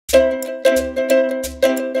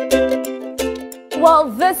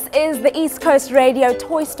Well, this is the East Coast Radio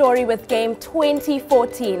Toy Story with Game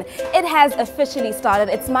 2014. It has officially started.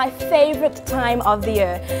 It's my favorite time of the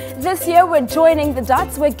year. This year we're joining the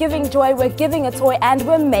dots, we're giving joy, we're giving a toy, and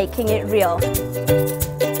we're making it real.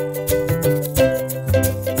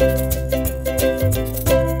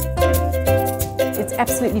 It's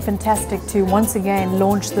absolutely fantastic to once again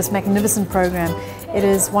launch this magnificent program. It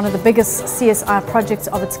is one of the biggest CSI projects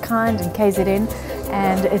of its kind in KZN,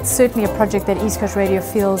 and it's certainly a project that East Coast Radio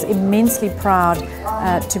feels immensely proud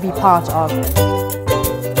to be part of.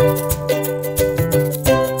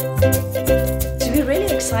 We're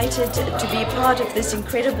really excited to be part of this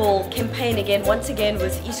incredible campaign again, once again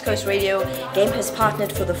with East Coast Radio. Game has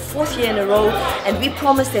partnered for the 4th year in a row, and we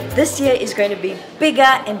promise that this year is going to be bigger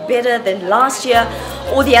and better than last year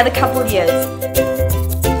or the other couple of years.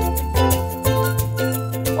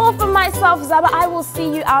 Well, for myself, Zaba, I will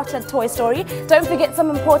see you out at Toy Story. Don't forget some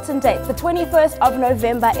important dates. The 21st of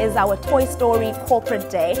November is our Toy Story Corporate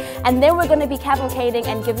Day, and then we're going to be cavalcading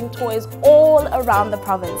and giving toys all around the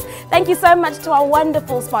province. Thank you so much to our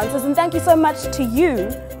wonderful sponsors, and thank you so much to you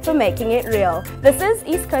for making it real. This is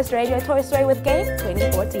East Coast Radio Toy Story with Game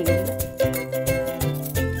 2014.